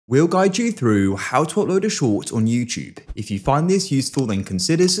We'll guide you through how to upload a short on YouTube. If you find this useful, then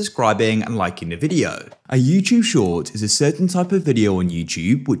consider subscribing and liking the video. A YouTube short is a certain type of video on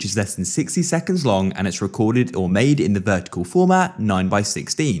YouTube which is less than 60 seconds long and it's recorded or made in the vertical format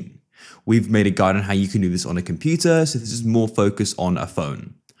 9:16. We've made a guide on how you can do this on a computer, so this is more focused on a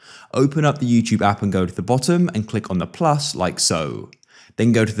phone. Open up the YouTube app and go to the bottom and click on the plus like so.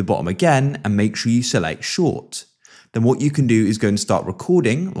 Then go to the bottom again and make sure you select short. Then what you can do is go and start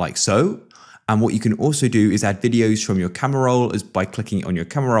recording like so. And what you can also do is add videos from your camera roll by clicking on your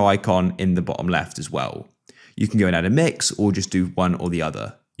camera roll icon in the bottom left as well. You can go and add a mix or just do one or the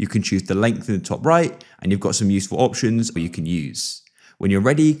other. You can choose the length in the top right and you've got some useful options you can use. When you're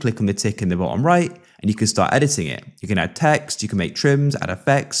ready, click on the tick in the bottom right and you can start editing it. You can add text, you can make trims, add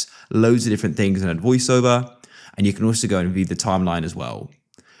effects, loads of different things and add voiceover. And you can also go and view the timeline as well.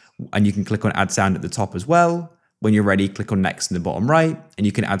 And you can click on add sound at the top as well. When you're ready, click on next in the bottom right and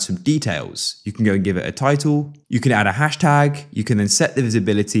you can add some details. You can go and give it a title. You can add a hashtag. You can then set the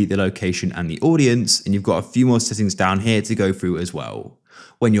visibility, the location and the audience. And you've got a few more settings down here to go through as well.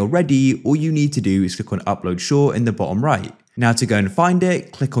 When you're ready, all you need to do is click on upload short in the bottom right. Now to go and find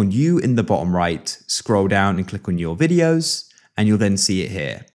it, click on you in the bottom right, scroll down and click on your videos and you'll then see it here.